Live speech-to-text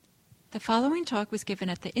The following talk was given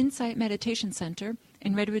at the Insight Meditation Center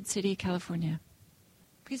in Redwood City, California.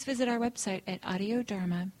 Please visit our website at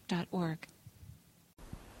audiodharma.org.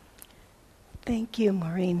 Thank you,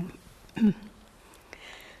 Maureen.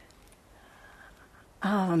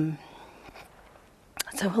 So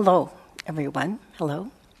hello, everyone.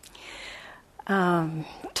 Hello.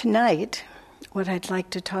 Tonight, what I'd like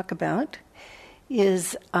to talk about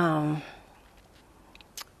is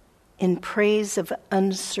in praise of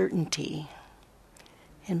uncertainty.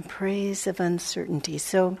 In praise of uncertainty.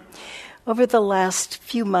 So, over the last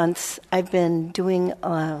few months, I've been doing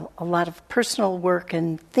a lot of personal work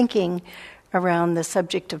and thinking around the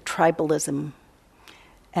subject of tribalism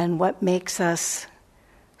and what makes us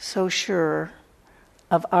so sure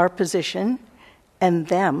of our position and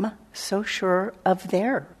them so sure of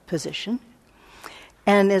their position.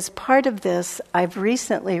 And as part of this, I've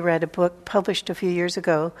recently read a book published a few years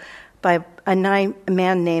ago by a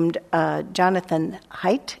man named Jonathan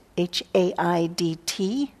Haidt,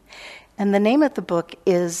 H-A-I-D-T, and the name of the book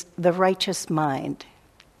is The Righteous Mind.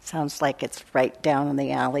 Sounds like it's right down in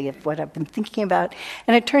the alley of what I've been thinking about,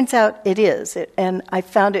 and it turns out it is, and I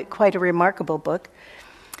found it quite a remarkable book.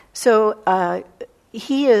 So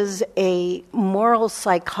he is a moral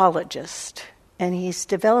psychologist, and he's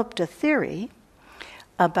developed a theory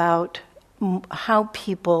about how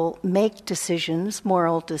people make decisions,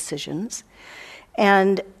 moral decisions,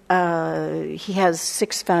 and he has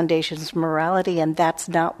 6 foundations of morality, and that's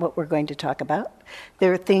not what we're going to talk about.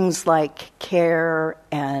 There are things like care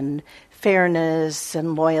and fairness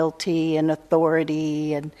and loyalty and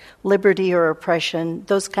authority and liberty or oppression,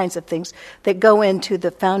 those kinds of things that go into the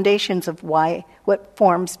foundations of what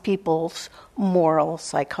forms people's moral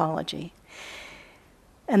psychology.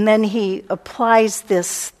 And then he applies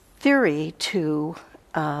this theory to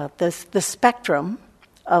the spectrum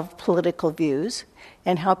of political views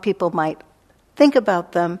and how people might think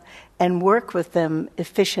about them and work with them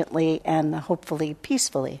efficiently and hopefully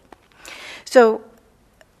peacefully. So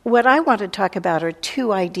what I want to talk about are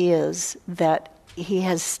 2 ideas that he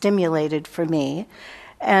has stimulated for me.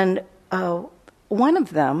 And one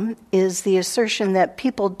of them is the assertion that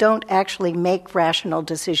people don't actually make rational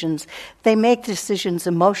decisions. They make decisions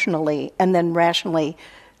emotionally and then rationally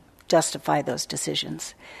justify those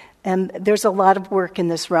decisions. And there's a lot of work in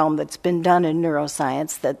this realm that's been done in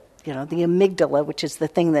neuroscience that, the amygdala, which is the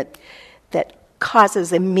thing that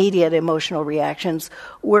causes immediate emotional reactions,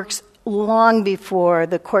 works long before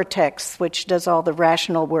the cortex, which does all the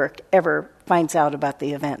rational work, ever finds out about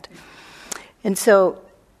the event. And so,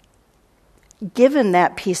 given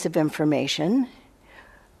that piece of information,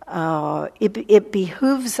 it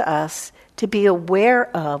behooves us to be aware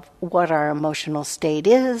of what our emotional state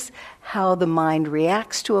is, how the mind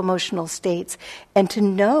reacts to emotional states, and to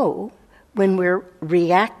know when we're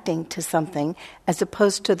reacting to something as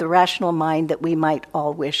opposed to the rational mind that we might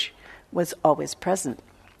all wish was always present.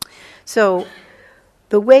 So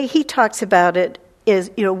the way he talks about it is,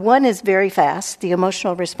 one is very fast, the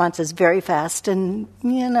emotional response is very fast, and,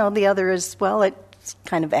 the other is, it's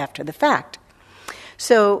kind of after the fact.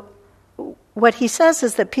 So what he says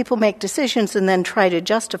is that people make decisions and then try to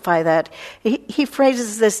justify that. He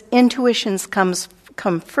phrases this: intuitions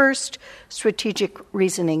come first, strategic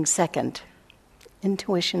reasoning second.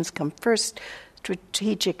 Intuitions come first,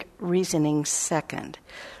 strategic reasoning second.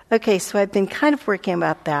 Okay, so I've been kind of working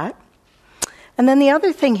about that. And then the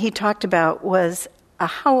other thing he talked about was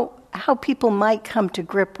how people might come to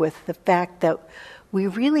grip with the fact that we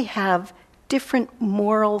really have different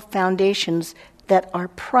moral foundations that are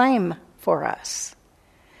prime for us.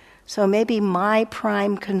 So maybe my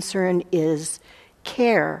prime concern is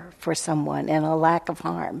care for someone and a lack of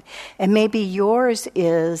harm. And maybe yours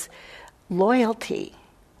is loyalty.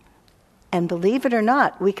 And believe it or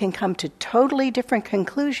not, we can come to totally different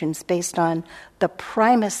conclusions based on the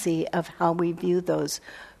primacy of how we view those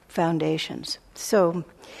foundations. So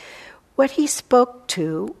what he spoke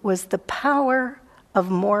to was the power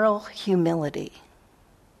of moral humility.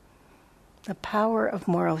 The power of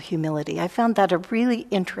moral humility. I found that a really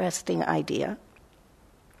interesting idea.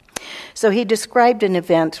 So he described an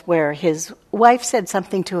event where his wife said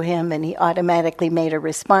something to him and he automatically made a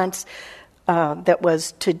response that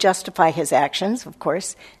was to justify his actions, of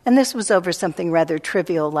course. And this was over something rather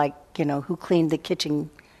trivial like, who cleaned the kitchen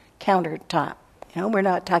countertop. We're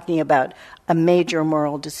not talking about a major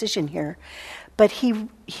moral decision here. But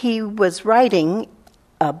he was writing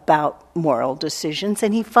about moral decisions,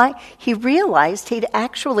 and he realized he'd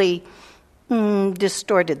actually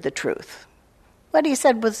distorted the truth. What he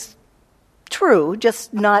said was true,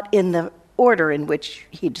 just not in the order in which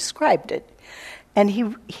he described it. And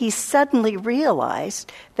he suddenly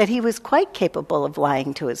realized that he was quite capable of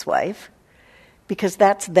lying to his wife, because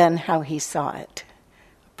that's then how he saw it.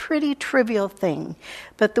 Pretty trivial thing.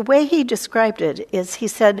 But the way he described it is, he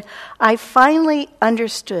said, I finally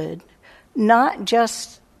understood, not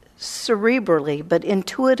just cerebrally, but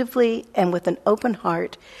intuitively and with an open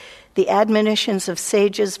heart, the admonitions of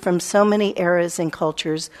sages from so many eras and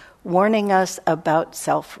cultures warning us about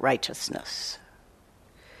self-righteousness.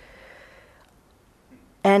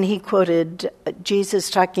 And he quoted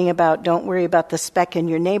Jesus talking about, don't worry about the speck in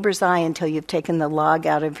your neighbor's eye until you've taken the log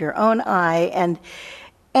out of your own eye.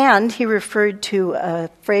 And he referred to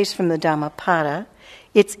a phrase from the Dhammapada,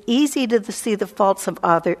 it's easy to see the faults of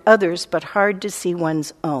others, but hard to see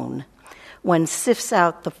one's own. One sifts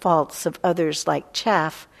out the faults of others like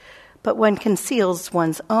chaff, but one conceals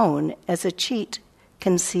one's own as a cheat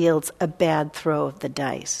conceals a bad throw of the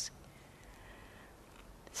dice.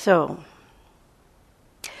 So,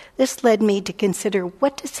 this led me to consider,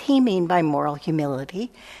 what does he mean by moral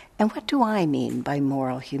humility, and what do I mean by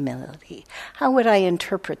moral humility? How would I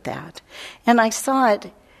interpret that? And I saw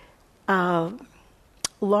it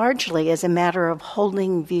largely as a matter of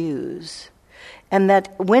holding views, and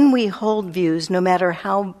that when we hold views, no matter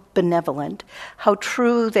how benevolent, how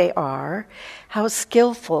true they are, how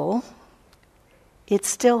skillful, it's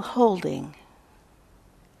still holding.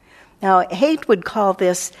 Now, Haidt would call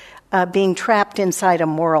this being trapped inside a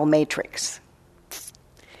moral matrix.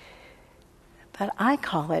 But I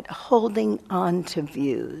call it holding on to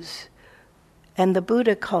views. And the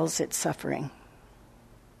Buddha calls it suffering.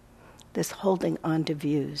 This holding on to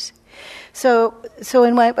views. So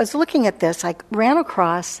when I was looking at this, I ran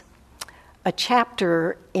across a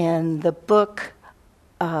chapter in the book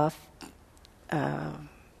of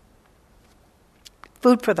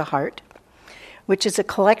Food for the Heart, which is a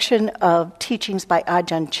collection of teachings by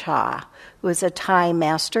Ajahn Chah, who is a Thai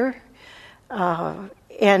master.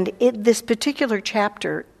 This particular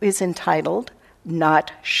chapter is entitled,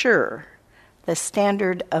 Not Sure, the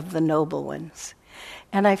Standard of the Noble Ones.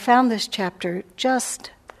 And I found this chapter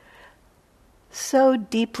just so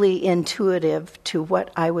deeply intuitive to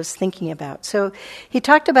what I was thinking about. So he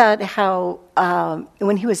talked about how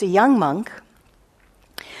when he was a young monk,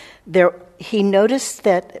 he noticed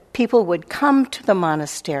that people would come to the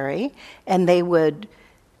monastery and they would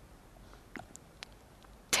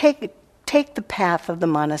take the path of the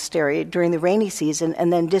monastery during the rainy season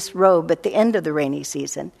and then disrobe at the end of the rainy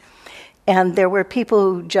season. And there were people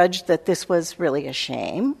who judged that this was really a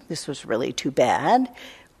shame. This was really too bad.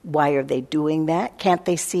 Why are they doing that? Can't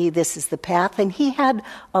they see this is the path? And he had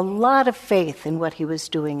a lot of faith in what he was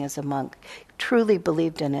doing as a monk. He truly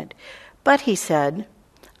believed in it. But he said,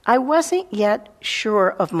 I wasn't yet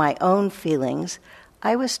sure of my own feelings.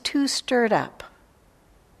 I was too stirred up.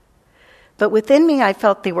 But within me I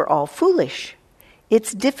felt they were all foolish.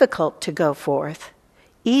 It's difficult to go forth,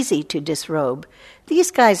 easy to disrobe. These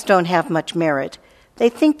guys don't have much merit. They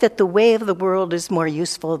think that the way of the world is more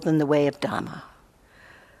useful than the way of Dhamma.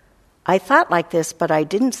 I thought like this, but I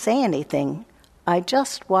didn't say anything. I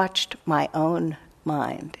just watched my own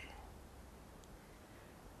mind.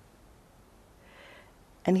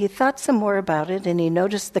 And he thought some more about it, and he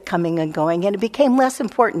noticed the coming and going, and it became less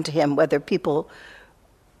important to him whether people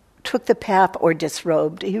took the path or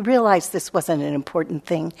disrobed. He realized this wasn't an important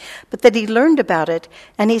thing, but that he learned about it,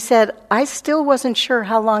 and he said, I still wasn't sure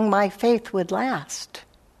how long my faith would last.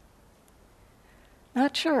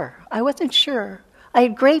 Not sure. I wasn't sure. I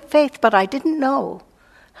had great faith, but I didn't know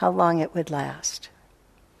how long it would last.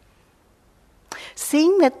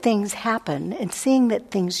 Seeing that things happen and seeing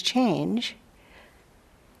that things change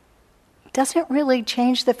doesn't really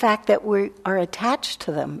change the fact that we are attached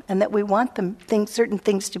to them and that we want certain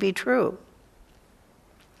things to be true.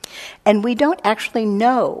 And we don't actually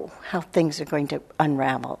know how things are going to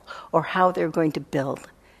unravel or how they're going to build.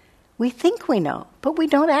 We think we know, but we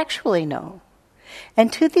don't actually know.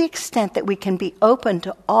 And to the extent that we can be open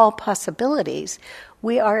to all possibilities,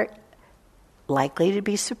 we are likely to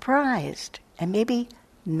be surprised and maybe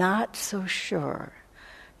not so sure.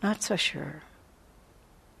 Not so sure.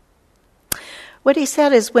 What he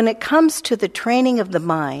said is, when it comes to the training of the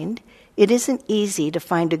mind, it isn't easy to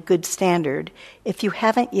find a good standard if you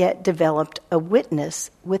haven't yet developed a witness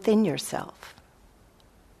within yourself.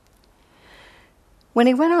 When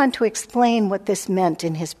he went on to explain what this meant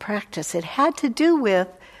in his practice, it had to do with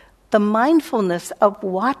the mindfulness of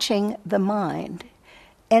watching the mind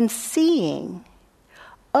and seeing,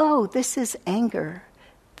 oh, this is anger,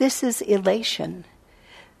 this is elation,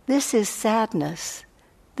 this is sadness,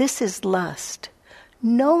 this is lust.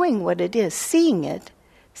 Knowing what it is, seeing it,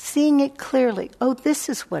 seeing it clearly. Oh, this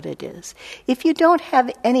is what it is. If you don't have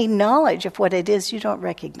any knowledge of what it is, you don't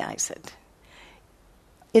recognize it.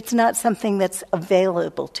 It's not something that's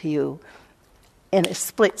available to you in a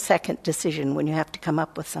split-second decision when you have to come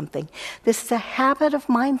up with something. This is a habit of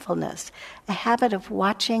mindfulness, a habit of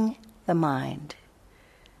watching the mind.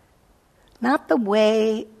 Not the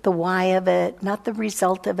way, the why of it, not the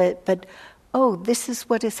result of it, but, oh, this is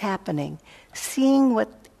what is happening. Seeing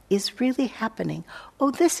what is really happening.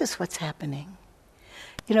 Oh, this is what's happening.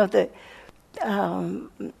 You know,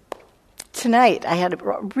 tonight I had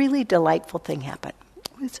a really delightful thing happen.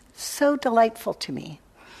 It was so delightful to me.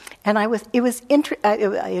 And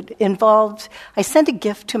it involved, I sent a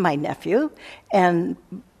gift to my nephew,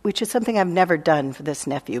 which is something I've never done for this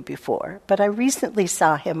nephew before. But I recently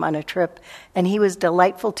saw him on a trip, and he was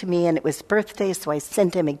delightful to me, and it was his birthday, so I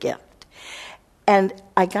sent him a gift. And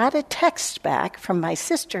I got a text back from my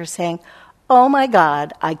sister saying, "Oh my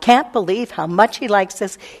God, I can't believe how much he likes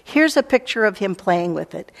this. Here's a picture of him playing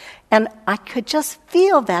with it." And I could just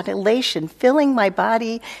feel that elation filling my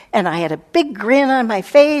body, and I had a big grin on my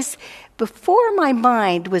face before my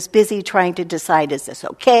mind was busy trying to decide, is this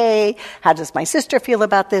okay? How does my sister feel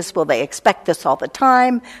about this? Will they expect this all the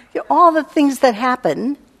time? You know, all the things that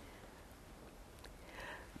happen.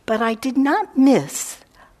 But I did not miss,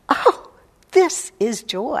 oh, this is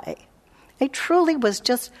joy. I truly was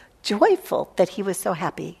just joyful that he was so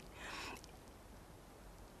happy.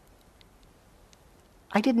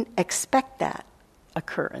 I didn't expect that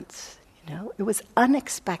occurrence, you know. It was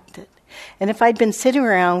unexpected. And if I'd been sitting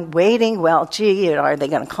around waiting, well, gee, you know, are they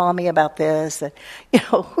going to call me about this? You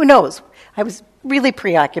know, who knows? I was really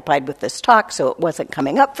preoccupied with this talk, so it wasn't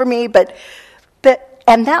coming up for me.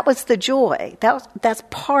 And that was the joy. That's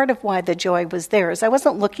part of why the joy was there. Is I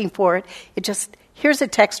wasn't looking for it. It just, here's a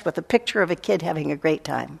text with a picture of a kid having a great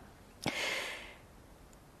time.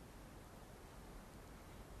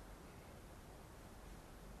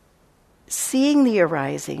 Seeing the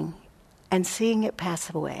arising and seeing it pass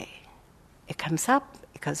away. It comes up,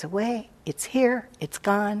 it goes away, it's here, it's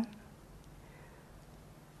gone.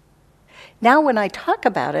 Now when I talk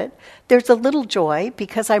about it, there's a little joy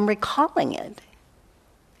because I'm recalling it.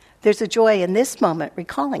 There's a joy in this moment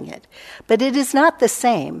recalling it. But it is not the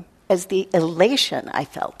same as the elation I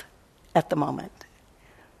felt at the moment.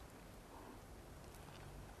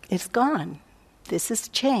 It's gone. This has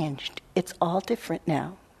changed. It's all different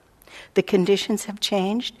now. The conditions have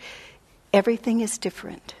changed. Everything is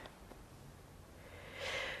different.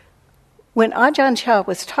 When Ajahn Chah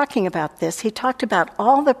was talking about this, he talked about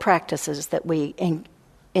all the practices that we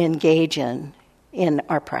engage in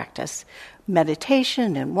our practice.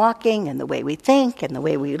 Meditation and walking and the way we think and the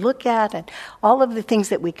way we look at and all of the things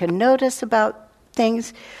that we can notice about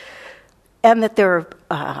things. And that there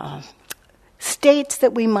are states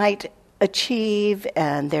that we might achieve,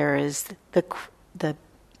 and there is the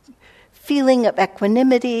feeling of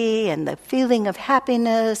equanimity and the feeling of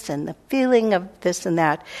happiness and the feeling of this and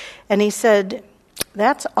that. And he said,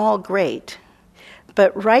 that's all great,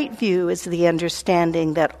 but right view is the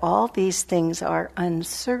understanding that all these things are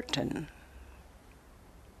uncertain.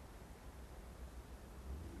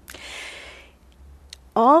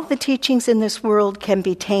 All the teachings in this world can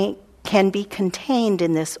be contained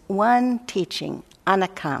in this one teaching,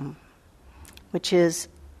 anakam, which is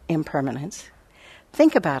impermanence.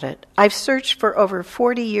 Think about it. I've searched for over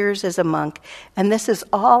 40 years as a monk, and this is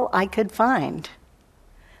all I could find.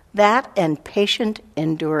 That and patient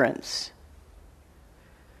endurance.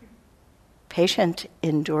 Patient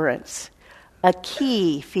endurance. A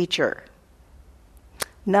key feature.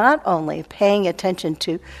 Not only paying attention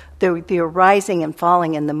to the arising and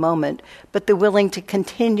falling in the moment, but the willing to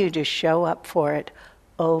continue to show up for it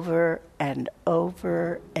over and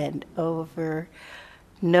over and over,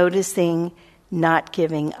 noticing, not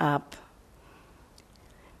giving up.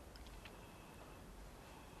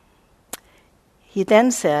 He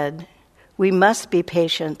then said, we must be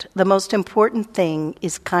patient. The most important thing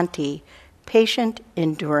is khanti, patient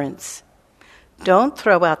endurance. Don't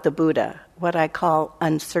throw out the Buddha, what I call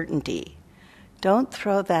uncertainty. Don't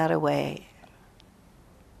throw that away.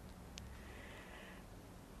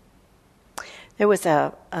 There was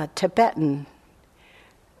a Tibetan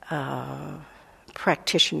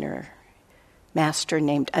practitioner, master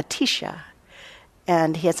named Atisha,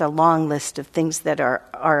 and he has a long list of things that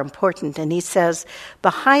are important. And he says, the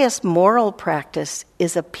highest moral practice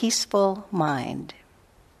is a peaceful mind.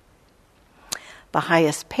 The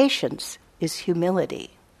highest patience is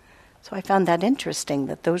humility. So I found that interesting,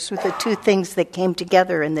 that those were the two things that came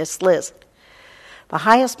together in this list. The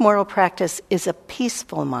highest moral practice is a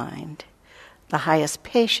peaceful mind. The highest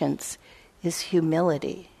patience is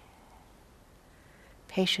humility.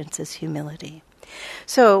 Patience is humility.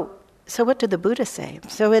 So what did the Buddha say?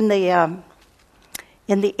 So in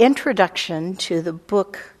the introduction to the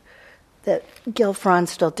book that Gil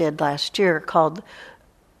Fronsdal did last year called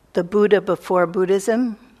The Buddha Before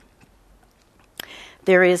Buddhism,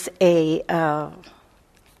 there is in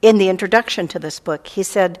the introduction to this book, he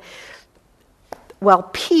said, while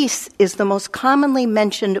peace is the most commonly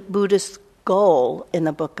mentioned Buddhist goal in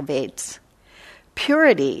the Book of Eights,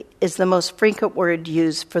 purity is the most frequent word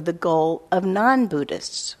used for the goal of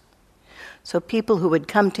non-Buddhists. So people who would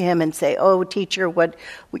come to him and say, "Oh, teacher,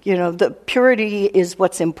 the purity is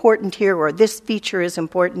what's important here, or this feature is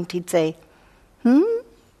important," he'd say,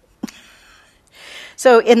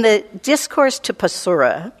 So in the Discourse to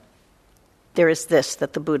Pasura, there is this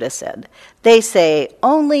that the Buddha said. They say,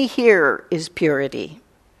 only here is purity.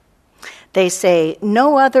 They say,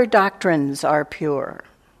 no other doctrines are pure.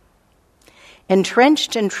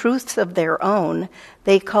 Entrenched in truths of their own,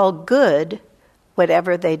 they call good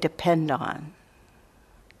whatever they depend on.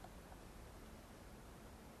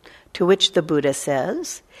 To which the Buddha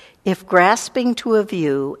says, if grasping to a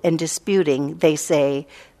view and disputing, they say,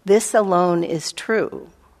 this alone is true,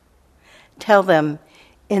 tell them,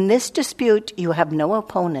 in this dispute you have no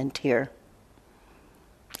opponent here.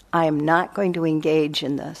 I am not going to engage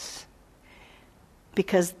in this,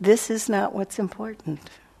 because this is not what's important.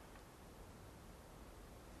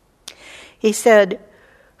 He said,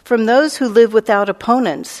 from those who live without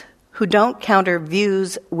opponents, who don't counter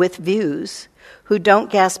views with views, who don't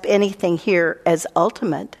grasp anything here as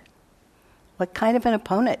ultimate, what kind of an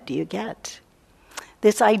opponent do you get?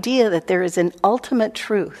 This idea that there is an ultimate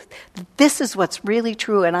truth, that this is what's really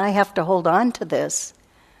true and I have to hold on to this,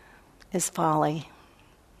 is folly.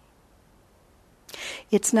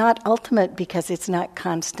 It's not ultimate because it's not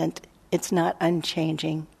constant, it's not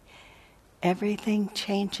unchanging. Everything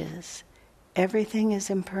changes. Everything is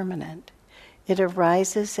impermanent. It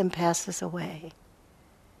arises and passes away.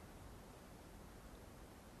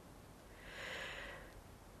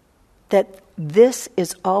 That this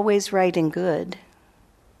is always right and good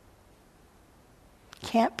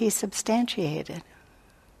can't be substantiated.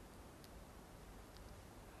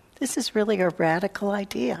 This is really a radical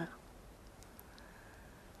idea.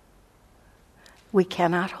 We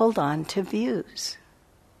cannot hold on to views.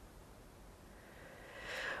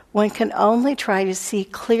 One can only try to see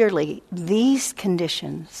clearly these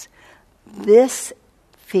conditions, this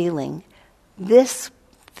feeling, this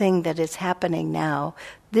thing that is happening now,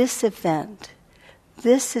 this event,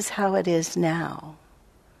 this is how it is now.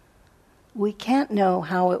 We can't know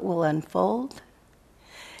how it will unfold.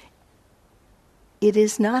 It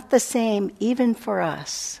is not the same even for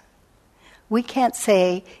us. We can't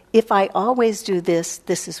say, if I always do this,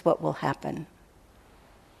 this is what will happen.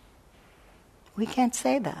 We can't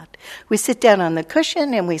say that. We sit down on the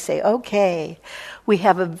cushion and we say, okay, we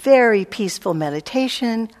have a very peaceful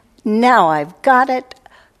meditation. Now I've got it.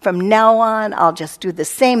 From now on, I'll just do the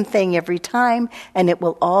same thing every time and it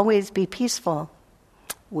will always be peaceful.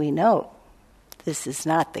 We know this is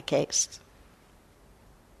not the case.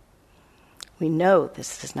 We know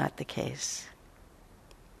this is not the case.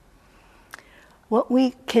 What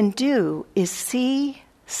we can do is see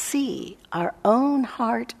our own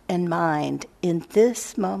heart and mind in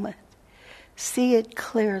this moment. See it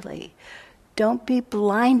clearly. Don't be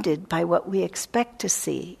blinded by what we expect to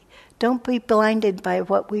see. Don't be blinded by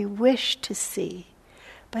what we wish to see,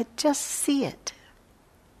 but just see it.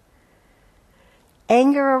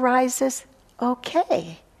 Anger arises,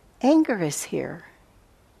 okay, anger is here.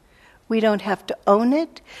 We don't have to own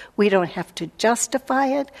it, we don't have to justify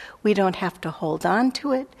it, we don't have to hold on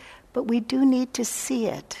to it, but we do need to see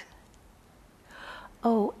it.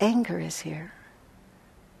 Oh, anger is here.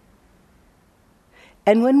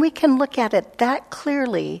 And when we can look at it that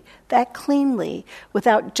clearly, that cleanly,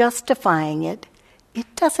 without justifying it,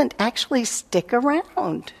 it doesn't actually stick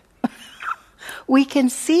around. We can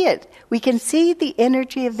see it. We can see the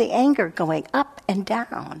energy of the anger going up and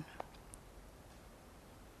down.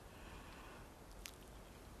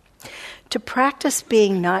 To practice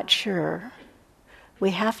being not sure,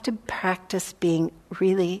 we have to practice being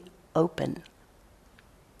really open.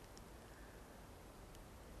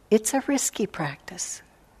 It's a risky practice.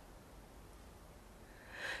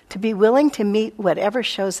 To be willing to meet whatever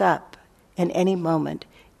shows up in any moment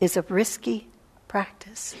is a risky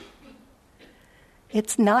practice.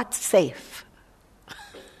 It's not safe.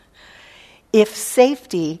 If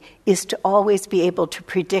safety is to always be able to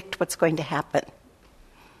predict what's going to happen,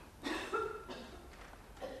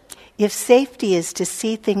 if safety is to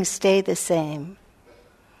see things stay the same,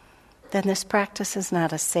 then this practice is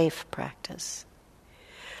not a safe practice.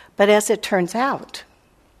 But as it turns out,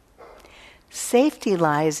 safety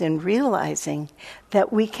lies in realizing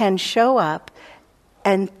that we can show up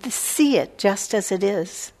and see it just as it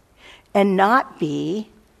is and not be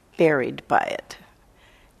buried by it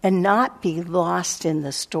and not be lost in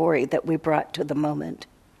the story that we brought to the moment.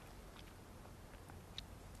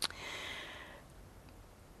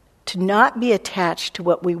 To not be attached to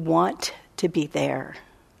what we want to be there.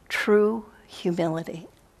 True humility.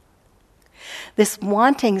 This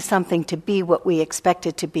wanting something to be what we expect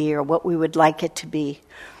it to be or what we would like it to be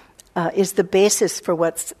is the basis for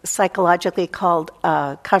what's psychologically called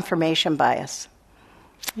confirmation bias.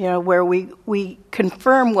 You know, where we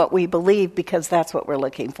confirm what we believe because that's what we're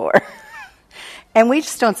looking for. And we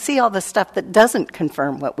just don't see all the stuff that doesn't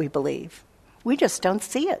confirm what we believe. We just don't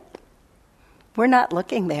see it. We're not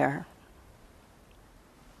looking there.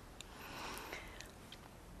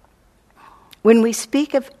 When we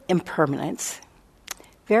speak of impermanence,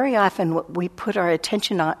 very often what we put our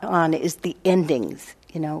attention on is the endings.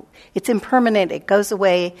 You know, it's impermanent, it goes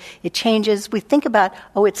away, it changes. We think about,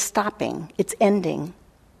 oh, it's stopping, it's ending.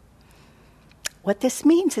 What this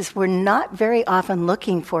means is we're not very often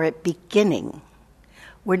looking for it beginning.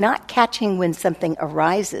 We're not catching when something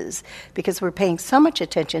arises because we're paying so much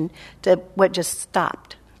attention to what just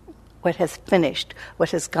stopped, what has finished,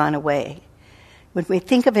 what has gone away. When we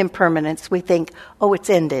think of impermanence, we think, oh, it's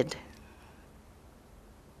ended.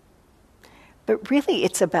 But really,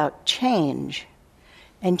 it's about change.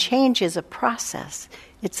 And change is a process.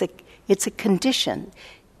 It's a condition.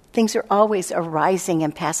 Things are always arising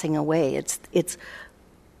and passing away. It's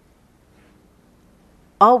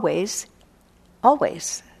always.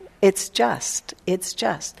 It's just.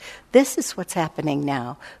 This is what's happening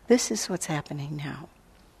now. This is what's happening now.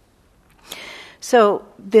 So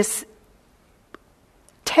this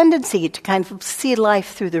tendency to kind of see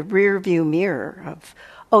life through the rear view mirror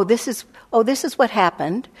of, this is what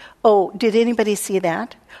happened. Oh, did anybody see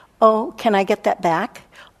that? Oh, can I get that back?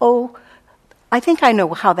 Oh, I think I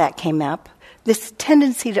know how that came up. This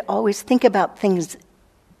tendency to always think about things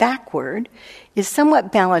backward is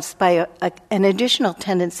somewhat balanced by an additional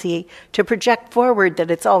tendency to project forward that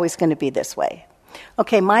it's always going to be this way.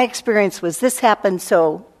 Okay, my experience was this happened,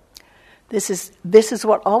 so this is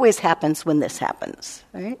what always happens when this happens,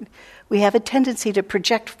 right? We have a tendency to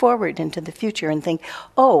project forward into the future and think,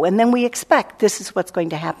 oh, and then we expect this is what's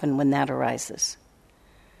going to happen when that arises.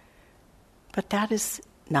 But that is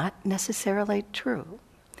not necessarily true,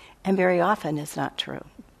 and very often is not true.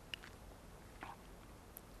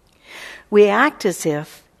 We act as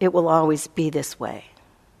if it will always be this way.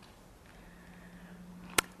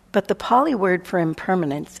 But the Pali word for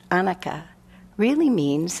impermanence, anicca, really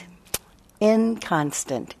means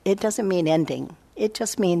inconstant. It doesn't mean ending. It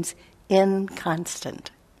just means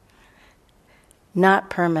inconstant. Not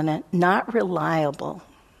permanent, not reliable.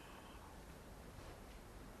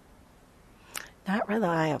 Not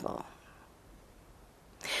reliable.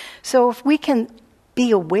 So if we can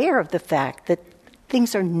be aware of the fact that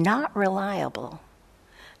things are not reliable,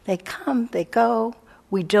 they come, they go,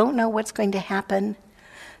 we don't know what's going to happen,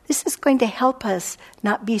 this is going to help us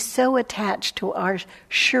not be so attached to our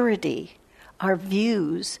surety, our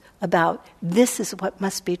views about this is what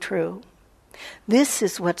must be true. This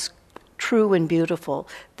is what's true and beautiful.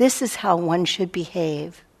 This is how one should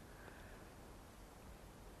behave.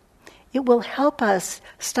 It will help us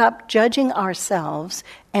stop judging ourselves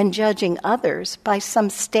and judging others by some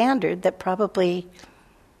standard that probably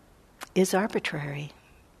is arbitrary,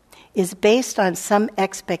 is based on some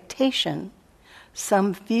expectation,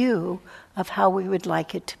 some view of how we would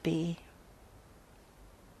like it to be.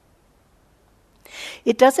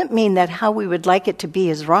 It doesn't mean that how we would like it to be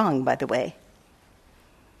is wrong, by the way.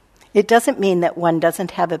 It doesn't mean that one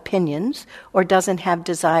doesn't have opinions or doesn't have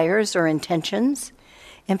desires or intentions.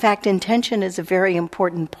 In fact, intention is a very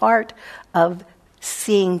important part of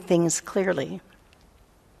seeing things clearly.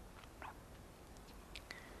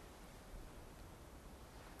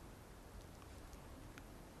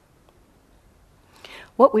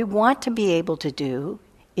 What we want to be able to do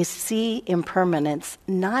is see impermanence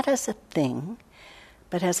not as a thing,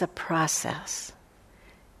 but as a process.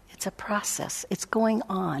 It's a process. It's going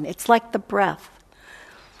on. It's like the breath.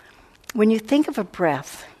 When you think of a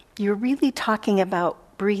breath, you're really talking about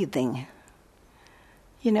breathing.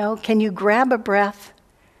 You know, can you grab a breath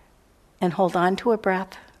and hold on to a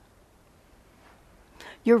breath?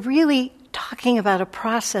 You're really talking about a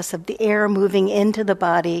process of the air moving into the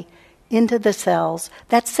body, into the cells.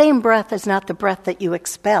 That same breath is not the breath that you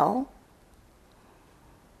expel.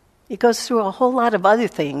 It goes through a whole lot of other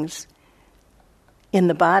things in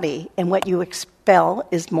the body, and what you expel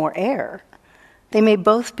is more air. They may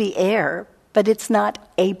both be air, but it's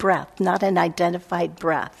not a breath, not an identified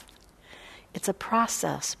breath. It's a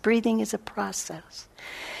process. Breathing is a process.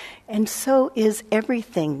 And so is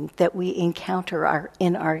everything that we encounter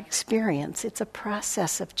in our experience. It's a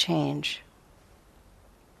process of change.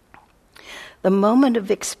 The moment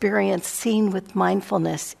of experience seen with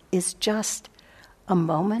mindfulness is just a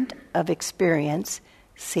moment of experience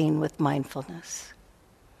seen with mindfulness.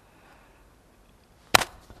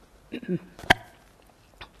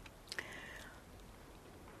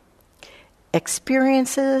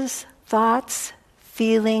 Experiences, thoughts,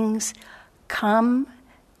 feelings come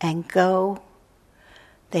and go.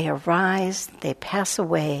 They arise, they pass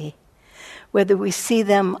away. Whether we see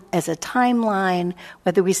them as a timeline,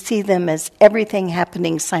 whether we see them as everything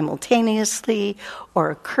happening simultaneously,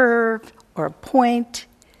 or a curve, or a point,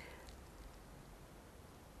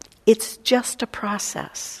 it's just a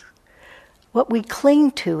process. What we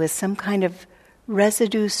cling to is some kind of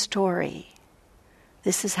residue story.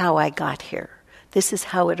 This is how I got here. This is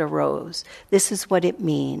how it arose. This is what it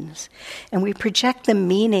means. And we project the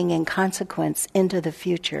meaning and consequence into the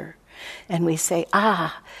future. And we say,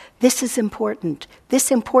 this is important.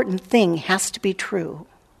 This important thing has to be true.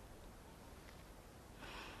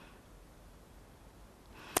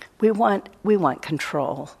 We want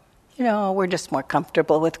control. We're just more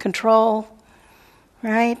comfortable with control,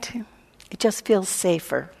 right? It just feels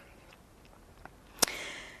safer.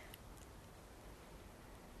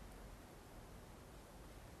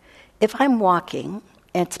 If I'm walking,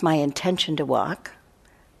 it's my intention to walk,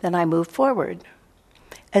 then I move forward.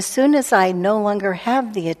 As soon as I no longer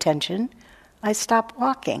have the attention, I stop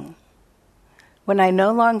walking. When I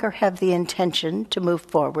no longer have the intention to move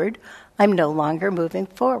forward, I'm no longer moving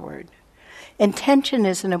forward. Intention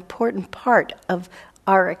is an important part of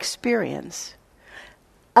our experience.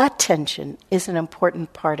 Attention is an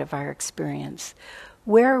important part of our experience.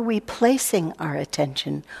 Where are we placing our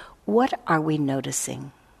attention? What are we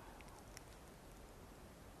noticing?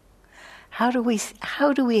 How do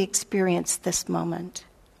we experience this moment?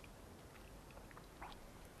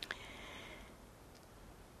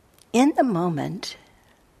 In the moment,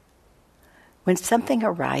 when something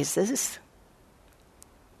arises,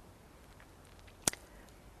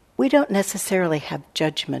 we don't necessarily have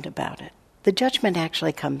judgment about it. The judgment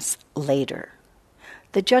actually comes later.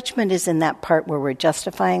 The judgment is in that part where we're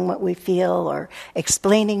justifying what we feel or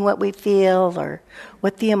explaining what we feel or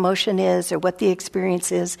what the emotion is or what the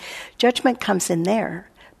experience is. Judgment comes in there.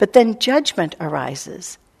 But then judgment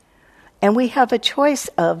arises. And we have a choice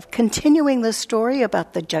of continuing the story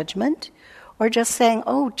about the judgment or just saying,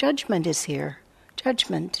 judgment is here.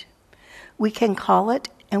 Judgment. We can call it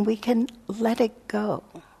and we can let it go.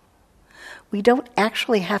 We don't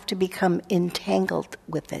actually have to become entangled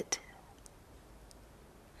with it.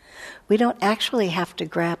 We don't actually have to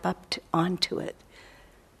grab onto it.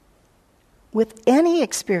 With any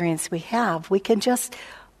experience we have, we can just,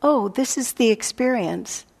 this is the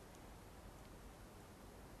experience.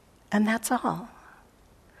 And that's all.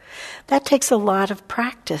 That takes a lot of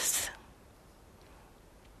practice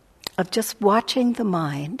of just watching the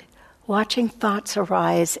mind, watching thoughts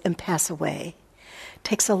arise and pass away. It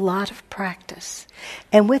takes a lot of practice.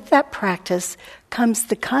 And with that practice comes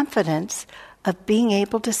the confidence of being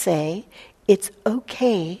able to say, it's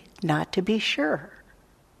okay not to be sure.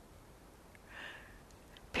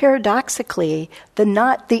 Paradoxically,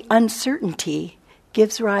 the uncertainty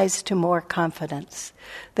gives rise to more confidence.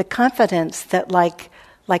 The confidence that like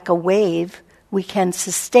a wave, we can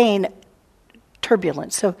sustain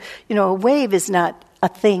turbulence. So, a wave is not a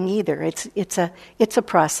thing either. It's a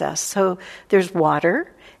process. So there's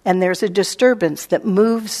water, and there's a disturbance that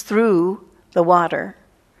moves through the water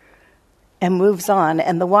and moves on,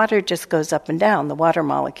 and the water just goes up and down. The water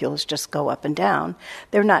molecules just go up and down.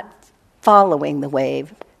 They're not following the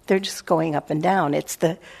wave. They're just going up and down. It's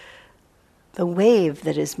the wave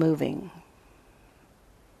that is moving.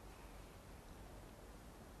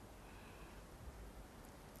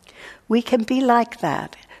 We can be like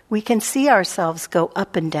that. We can see ourselves go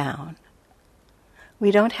up and down. We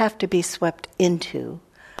don't have to be swept into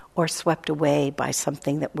or swept away by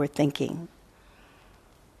something that we're thinking.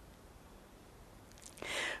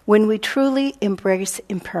 When we truly embrace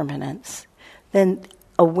impermanence, then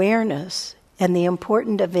awareness and the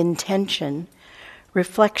importance of intention,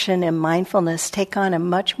 reflection, and mindfulness take on a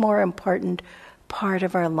much more important part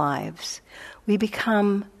of our lives. We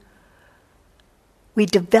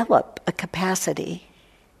develop a capacity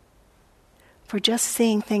for just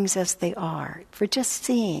seeing things as they are, for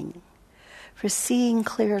seeing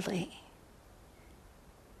clearly.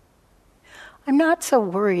 I'm not so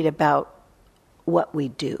worried about what we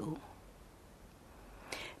do.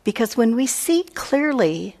 Because when we see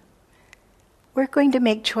clearly, we're going to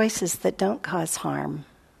make choices that don't cause harm.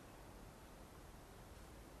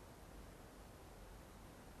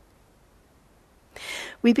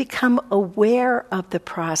 We become aware of the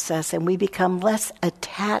process and we become less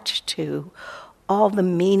attached to all the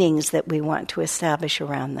meanings that we want to establish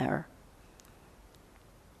around there.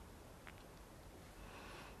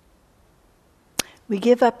 We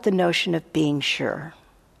give up the notion of being sure.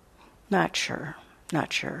 Not sure,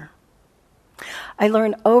 not sure. I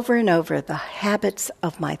learn over and over the habits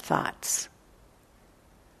of my thoughts.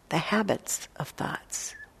 The habits of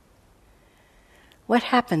thoughts. What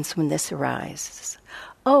happens when this arises?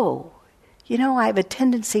 Oh, I have a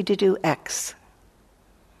tendency to do X.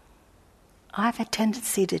 I have a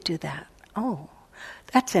tendency to do that. Oh,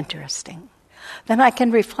 that's interesting. Then I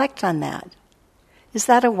can reflect on that. Is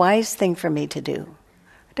that a wise thing for me to do?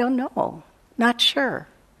 I don't know. Not sure.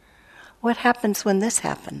 What happens when this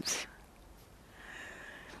happens?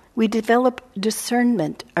 We develop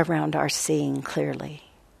discernment around our seeing clearly.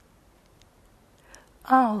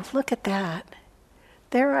 Oh, look at that.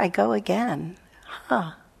 There I go again.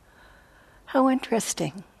 Huh. How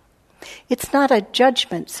interesting. It's not a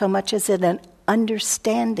judgment so much as an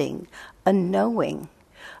understanding, a knowing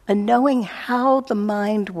how the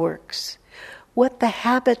mind works, what the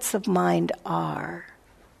habits of mind are.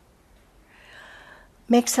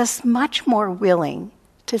 Makes us much more willing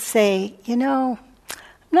to say, I'm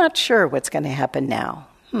not sure what's going to happen now.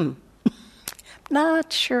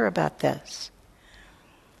 Not sure about this.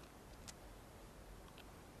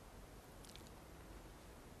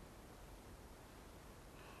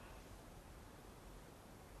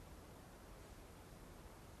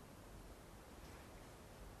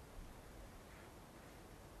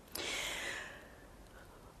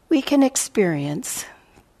 We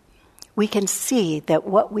can see that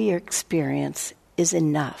what we experience is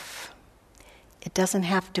enough. It doesn't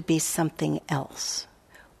have to be something else.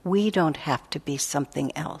 We don't have to be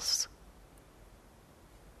something else.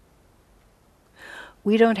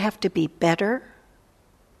 We don't have to be better.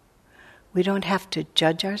 We don't have to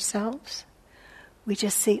judge ourselves. We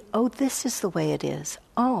just see, oh, this is the way it is.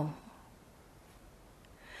 Oh.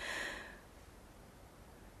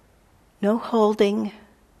 No holding,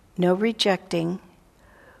 no rejecting.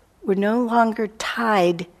 We're no longer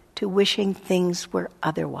tied to wishing things were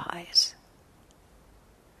otherwise.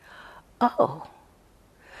 Oh.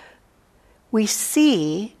 We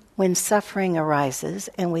see when suffering arises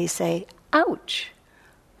and we say, ouch.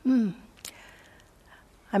 I'm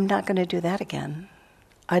not going to do that again.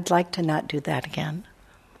 I'd like to not do that again.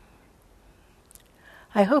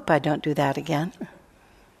 I hope I don't do that again.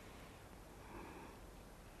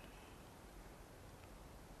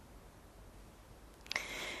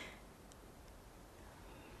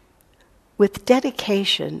 With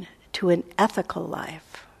dedication to an ethical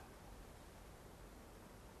life,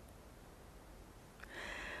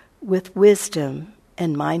 with wisdom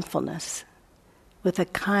and mindfulness, with a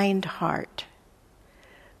kind heart,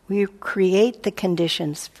 we create the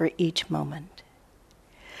conditions for each moment.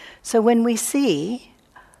 So when we see,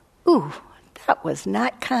 ooh, that was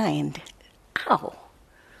not kind, ow,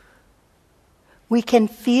 we can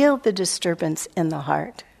feel the disturbance in the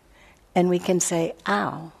heart and we can say,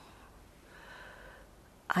 ow,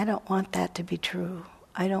 I don't want that to be true.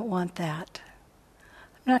 I don't want that.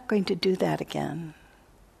 I'm not going to do that again.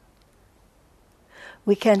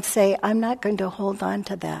 We can say, I'm not going to hold on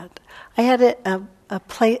to that. I had a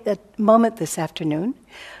moment this afternoon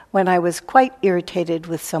when I was quite irritated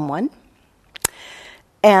with someone,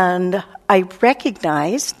 and I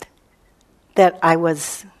recognized that I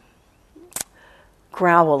was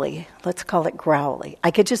growly. Let's call it growly. I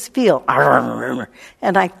could just feel, and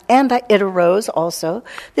it arose also.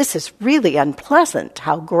 This is really unpleasant,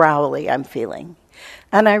 how growly I'm feeling.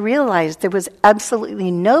 And I realized there was absolutely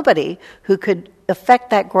nobody who could affect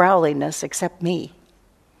that growliness except me.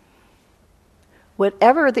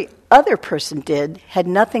 Whatever the other person did had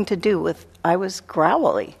nothing to do with I was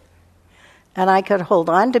growly. And I could hold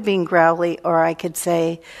on to being growly, or I could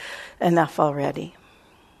say, enough already.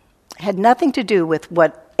 Had nothing to do with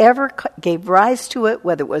whatever gave rise to it,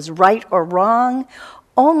 whether it was right or wrong.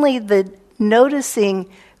 Only the noticing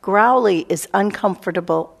growly is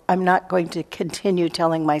uncomfortable. I'm not going to continue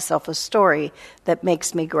telling myself a story that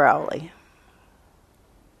makes me growly.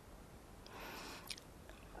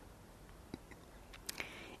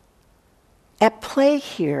 At play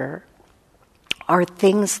here are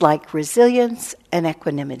things like resilience and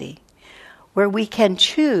equanimity, where we can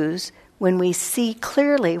choose when we see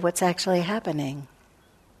clearly what's actually happening.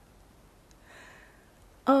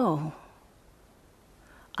 oh,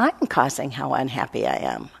 I'm causing how unhappy I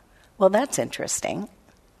am. Well, that's interesting.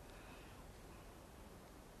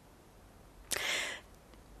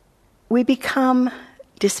 We become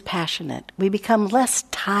dispassionate. We become less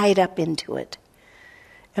tied up into it.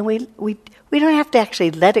 And we don't have to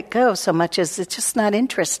actually let it go so much as it's just not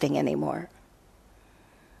interesting anymore.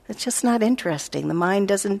 It's just not interesting. The mind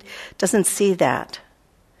doesn't see that.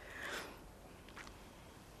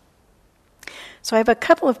 So I have a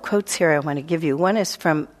couple of quotes here I want to give you. One is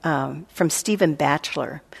from Stephen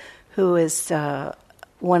Batchelor, who is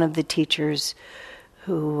one of the teachers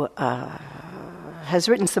who has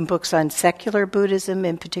written some books on secular Buddhism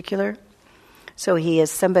in particular. So he is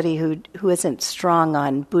somebody who isn't strong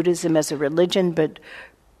on Buddhism as a religion, but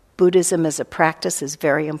Buddhism as a practice is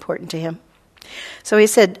very important to him. So he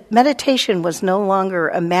said, meditation was no longer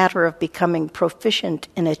a matter of becoming proficient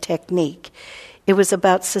in a technique. It was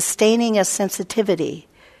about sustaining a sensitivity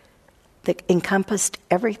that encompassed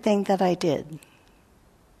everything that I did.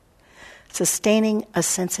 Sustaining a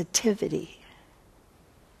sensitivity.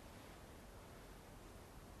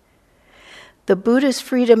 The Buddha's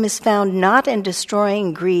freedom is found not in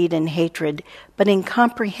destroying greed and hatred, but in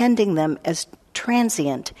comprehending them as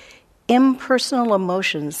transient, impersonal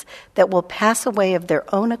emotions that will pass away of their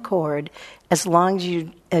own accord as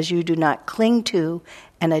long as you do not cling to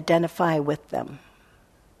and identify with them.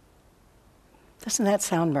 Doesn't that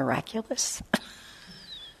sound miraculous?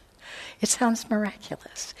 It sounds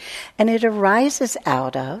miraculous. And it arises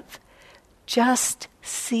out of just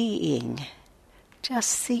seeing. Just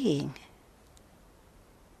seeing.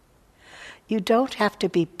 You don't have to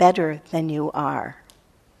be better than you are.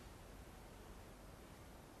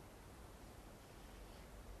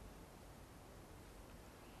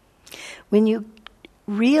 When you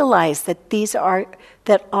realize that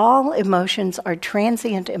that all emotions are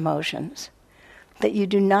transient emotions, that you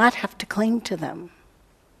do not have to cling to them,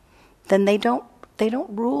 then they don't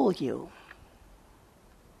rule you.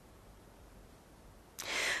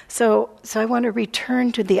 So I want to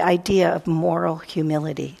return to the idea of moral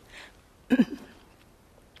humility.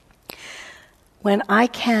 When I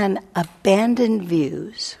can abandon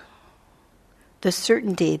views, the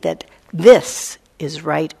certainty that this is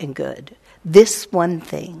right and good, this one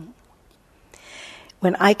thing,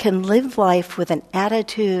 when I can live life with an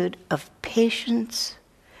attitude of patience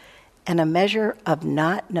and a measure of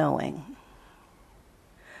not knowing,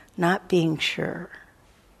 not being sure,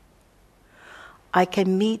 I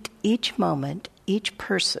can meet each moment, each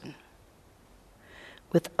person,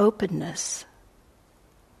 with openness,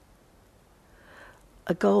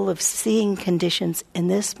 a goal of seeing conditions in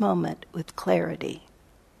this moment with clarity.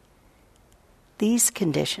 These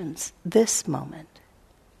conditions, this moment.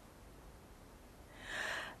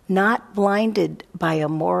 Not blinded by a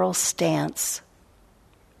moral stance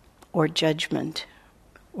or judgment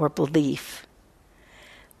or belief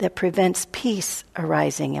that prevents peace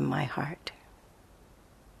arising in my heart.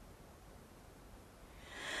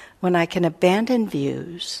 When I can abandon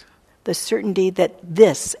views, the certainty that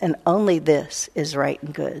this and only this is right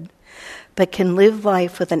and good, but can live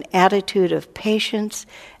life with an attitude of patience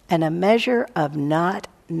and a measure of not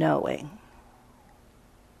knowing,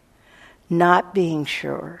 not being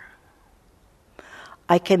sure.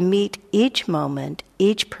 I can meet each moment,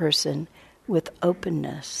 each person with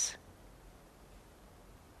openness,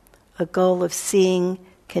 a goal of seeing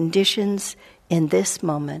conditions in this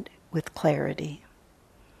moment with clarity.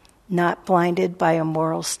 Not blinded by a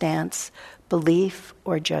moral stance, belief,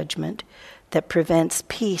 or judgment that prevents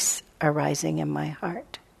peace arising in my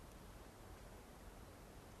heart.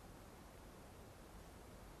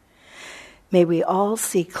 May we all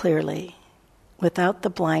see clearly, without the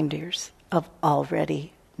blinders of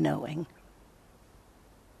already knowing.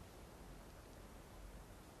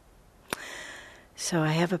 So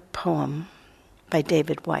I have a poem by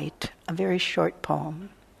David Whyte, a very short poem.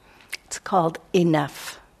 It's called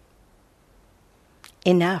Enough.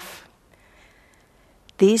 Enough.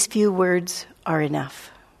 These few words are enough.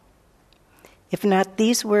 If not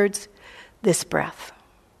these words, this breath.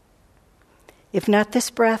 If not this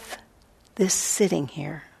breath, this sitting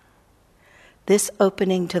here. This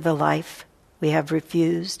opening to the life we have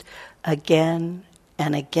refused again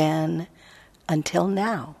and again until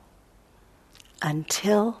now.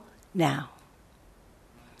 Until now.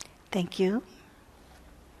 Thank you.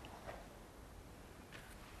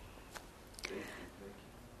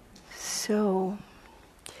 So,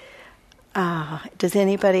 does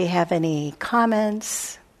anybody have any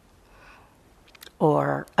comments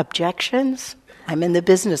or objections? I'm in the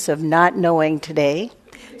business of not knowing today,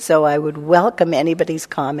 so I would welcome anybody's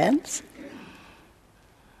comments,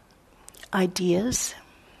 ideas.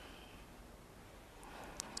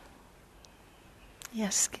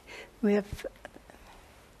 Yes, we have.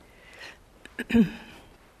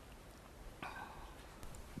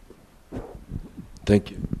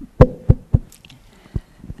 Thank you.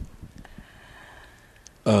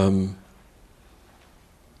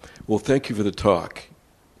 Well, thank you for the talk.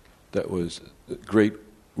 That was great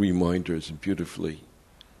reminders and beautifully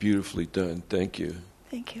done. Thank you.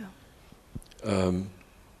 Thank you.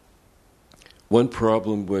 One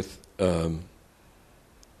problem with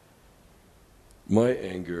my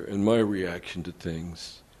anger and my reaction to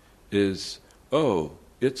things is, oh,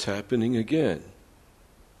 it's happening again.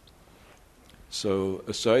 So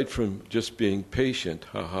aside from just being patient,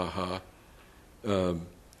 do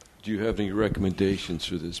you have any recommendations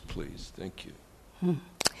for this, please? Thank you.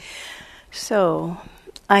 So,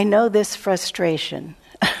 I know this frustration,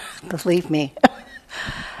 believe me.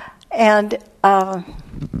 And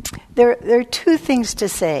there are two things to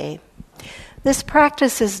say. This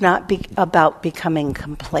practice is not about becoming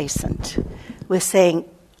complacent with saying,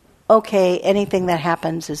 okay, anything that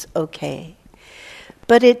happens is okay.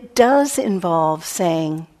 But it does involve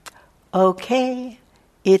saying, okay,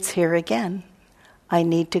 it's here again. I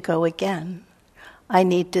need to go again. I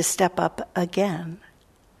need to step up again.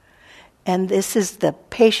 And this is the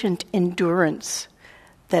patient endurance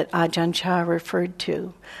that Ajahn Chah referred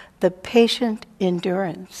to. The patient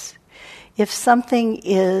endurance. If something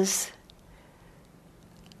is,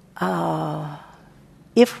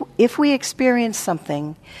 if we experience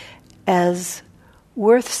something as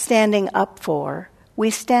worth standing up for, we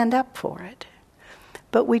stand up for it.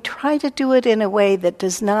 But we try to do it in a way that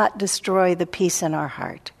does not destroy the peace in our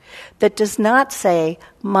heart, that does not say,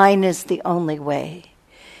 mine is the only way.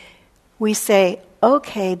 We say,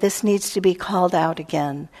 okay, this needs to be called out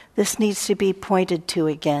again. This needs to be pointed to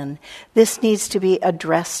again. This needs to be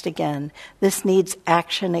addressed again. This needs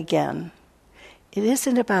action again. It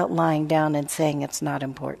isn't about lying down and saying it's not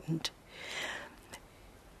important.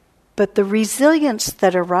 But the resilience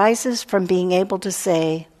that arises from being able to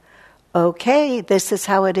say, okay, this is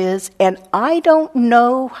how it is, and I don't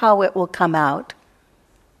know how it will come out.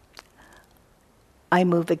 I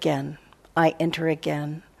move again. I enter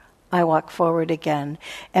again. I walk forward again.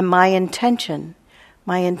 And my intention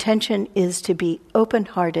is to be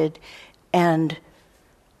open-hearted and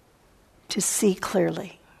to see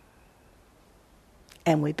clearly.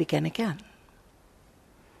 And we begin again.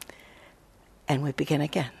 And we begin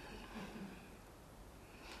again.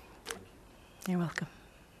 You're welcome.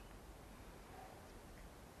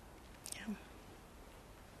 Yeah.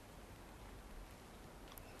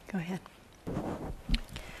 Go ahead.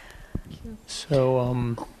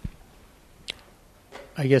 So,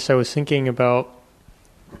 I guess I was thinking about,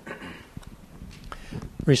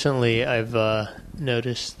 recently I've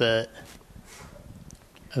noticed that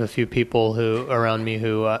I have a few people around me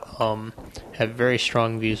who have very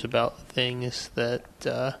strong views about things that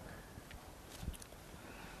I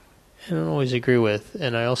don't always agree with,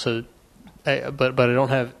 and but I don't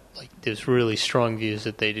have like those really strong views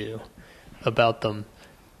that they do about them,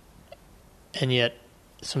 and yet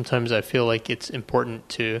sometimes I feel like it's important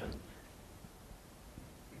to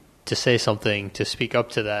say something, to speak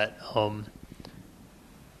up to that. I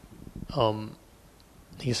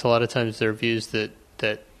guess a lot of times there are views that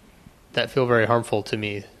feel very harmful to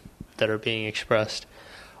me that are being expressed,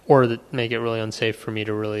 or that make it really unsafe for me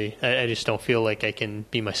to really, I just don't feel like I can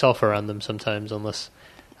be myself around them sometimes unless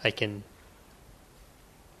I can,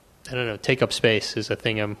 I don't know, take up space is a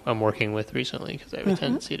thing I'm working with recently because I have a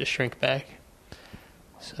tendency to shrink back.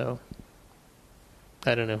 So,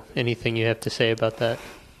 I don't know, anything you have to say about that?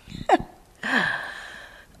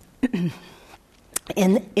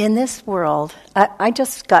 In this world, I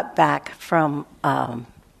just got back from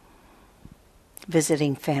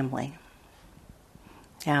visiting family.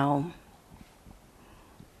 Now,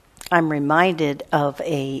 I'm reminded of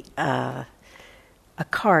a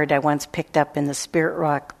card I once picked up in the Spirit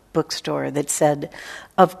Rock bookstore that said,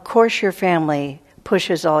 "Of course your family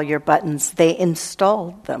pushes all your buttons. They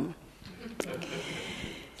installed them."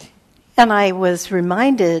 And I was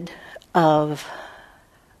reminded of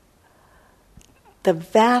the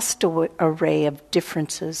vast array of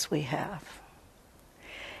differences we have.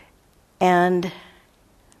 And,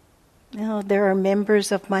 there are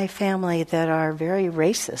members of my family that are very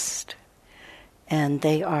racist. And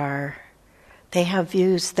they have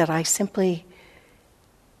views that I simply,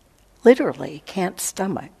 literally can't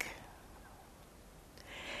stomach.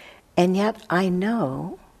 And yet I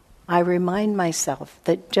remind myself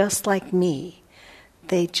that just like me,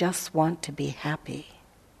 they just want to be happy.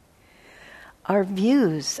 Our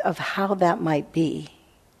views of how that might be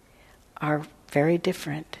are very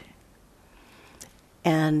different.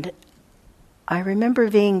 And I remember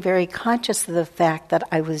being very conscious of the fact that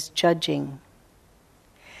I was judging,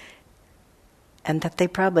 and that they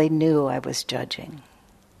probably knew I was judging.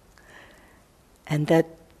 And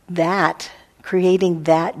that creating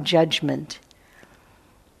that judgment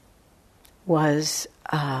was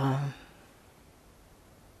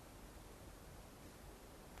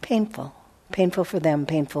painful. Painful for them,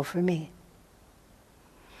 painful for me.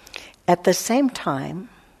 At the same time,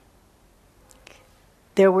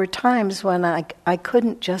 there were times when I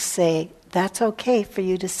couldn't just say, that's okay for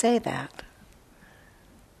you to say that.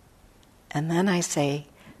 And then I say,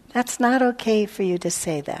 that's not okay for you to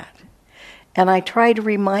say that. And I try to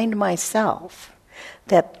remind myself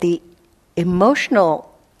that the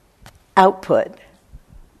emotional output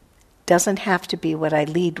doesn't have to be what I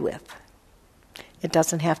lead with. It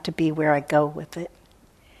doesn't have to be where I go with it.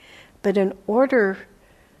 But in order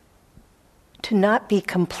to not be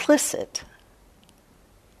complicit,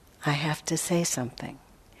 I have to say something.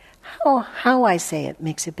 How I say it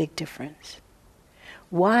makes a big difference.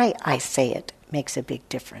 Why I say it makes a big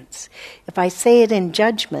difference. If I say it in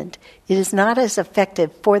judgment, it is not as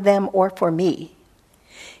effective for them or for me.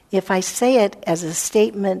 If I say it as a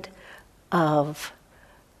statement of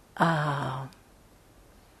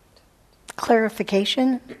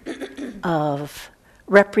clarification, of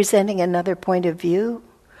representing another point of view,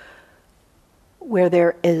 where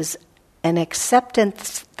there is an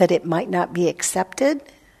acceptance that it might not be accepted,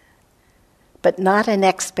 but not an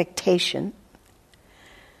expectation,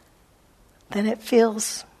 then it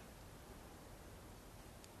feels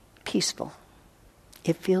peaceful.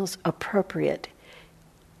 It feels appropriate.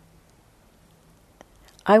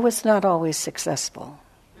 I was not always successful.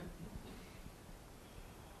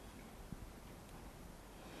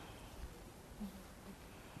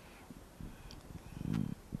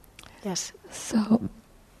 Yes. So,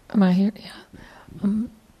 am I here? Yeah.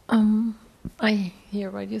 I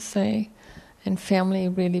hear what you say, and family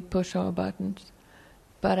really push our buttons.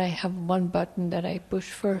 But I have one button that I push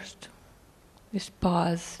first. It's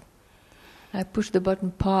pause. I push the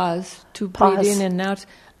button pause to breathe in and out.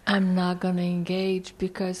 I'm not going to engage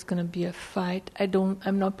because it's going to be a fight.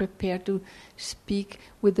 I'm not prepared to speak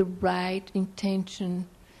with the right intention,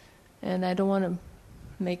 and I don't want to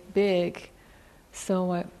make big.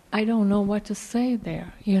 So I don't know what to say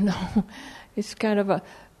there, It's kind of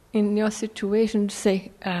in your situation to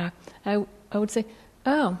say, I would say,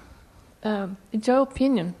 it's your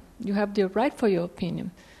opinion. You have the right for your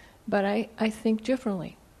opinion. But I think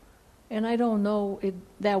differently. And I don't know if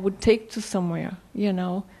that would take to somewhere,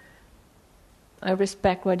 I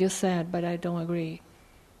respect what you said, but I don't agree.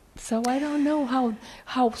 So I don't know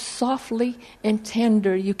how softly and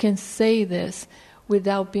tender you can say this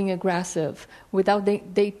without being aggressive, without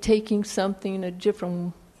they taking something in a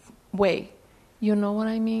different way. You know what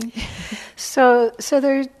I mean? So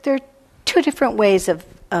there are two different ways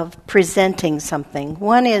of presenting something.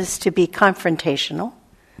 One is to be confrontational,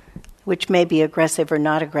 which may be aggressive or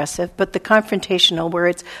not aggressive, but the confrontational where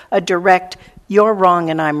it's a direct, you're wrong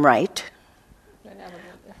and I'm right.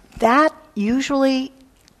 That usually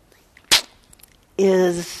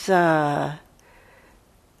is a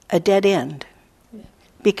dead end.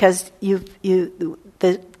 Because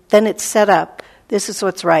then it's set up, this is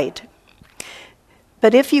what's right.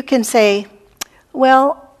 But if you can say,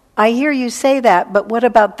 well, I hear you say that, but what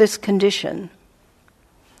about this condition?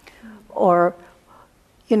 Or,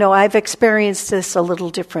 I've experienced this a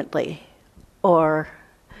little differently. Or,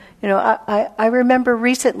 I remember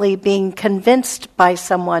recently being convinced by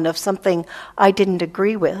someone of something I didn't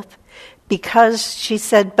agree with because she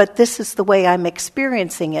said, but this is the way I'm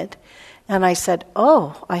experiencing it. And I said,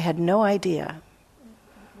 oh, I had no idea.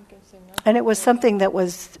 And it was something that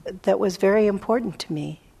was very important to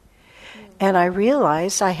me. And I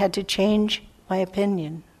realized I had to change my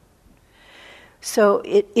opinion. So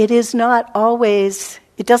it is not always,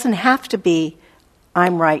 it doesn't have to be,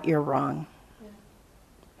 I'm right, you're wrong.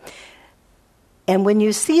 And when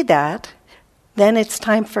you see that, then it's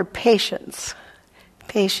time for patience.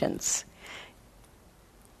 Patience.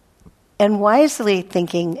 And wisely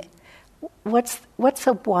thinking, what's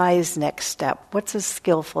a wise next step? What's a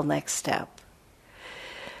skillful next step?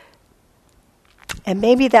 And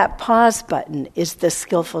maybe that pause button is the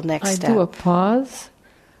skillful next step. I do a pause,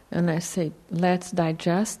 and I say, let's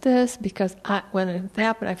digest this, because when it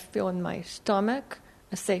happened, I feel in my stomach.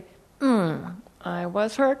 I say, I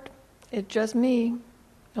was hurt. It's just me.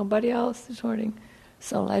 Nobody else is hurting.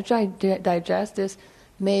 So let's digest this.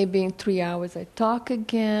 Maybe in 3 hours I talk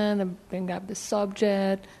again and bring up the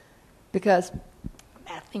subject. Because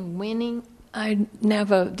I think winning, I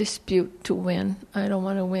never dispute to win. I don't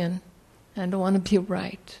want to win. I don't want to be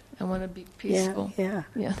right. I want to be peaceful. Yeah.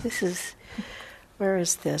 This is, where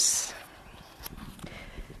is this?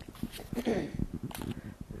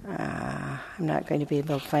 I'm not going to be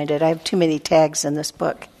able to find it. I have too many tags in this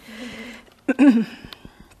book.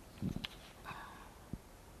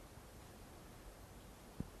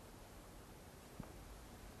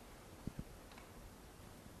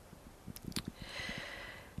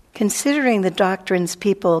 Considering the doctrines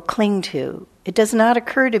people cling to, it does not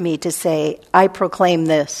occur to me to say, I proclaim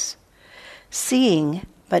this. Seeing,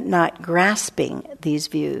 but not grasping these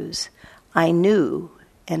views, I knew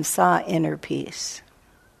and saw inner peace.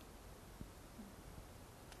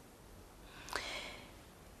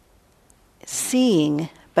 Seeing,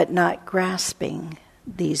 but not grasping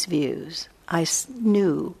these views, I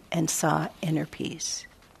knew and saw inner peace.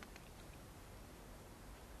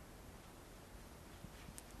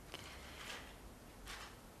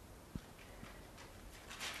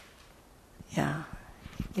 Yeah,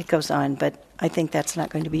 it goes on, but I think that's not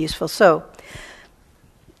going to be useful. So,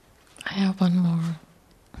 I have one more.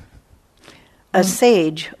 A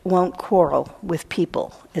sage won't quarrel with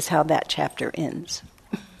people, is how that chapter ends.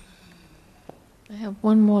 I have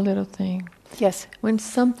one more little thing. Yes. When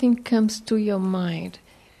something comes to your mind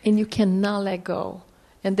and you cannot let go,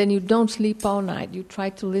 and then you don't sleep all night, you try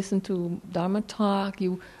to listen to Dharma talk,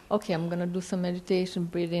 I'm going to do some meditation,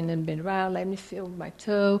 breathe in and breathe out, let me feel my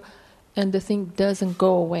toe, and the thing doesn't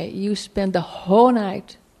go away. You spend the whole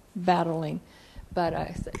night battling. But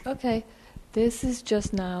I said, okay, this is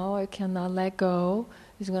just now, I cannot let go,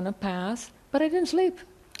 it's going to pass, but I didn't sleep.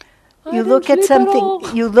 You look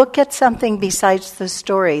at something besides the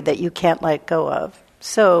story that you can't let go of.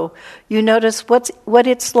 So you notice what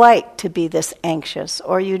it's like to be this anxious,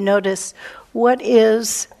 or you notice what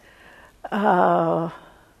is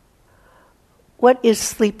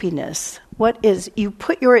sleepiness. You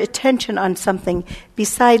put your attention on something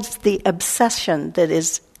besides the obsession that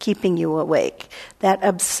is keeping you awake. That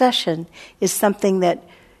obsession is something that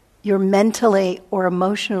you're mentally or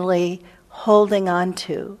emotionally holding on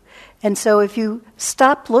to. And so if you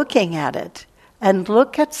stop looking at it and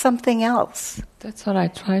look at something else. That's what I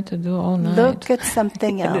tried to do all night. Look at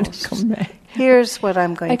something I else. didn't come back. Here's what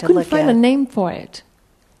I'm going to look at. I couldn't find a name for it.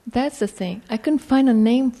 That's the thing. I couldn't find a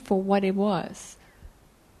name for what it was.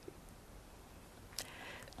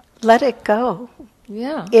 Let it go.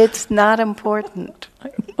 Yeah. It's not important.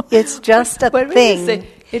 It's just a thing.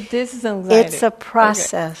 This is anxiety. It's a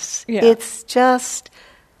process. Okay. Yeah. It's just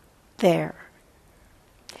there.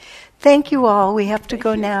 Thank you all. We have to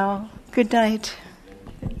go now. Good night.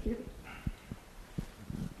 Thank you.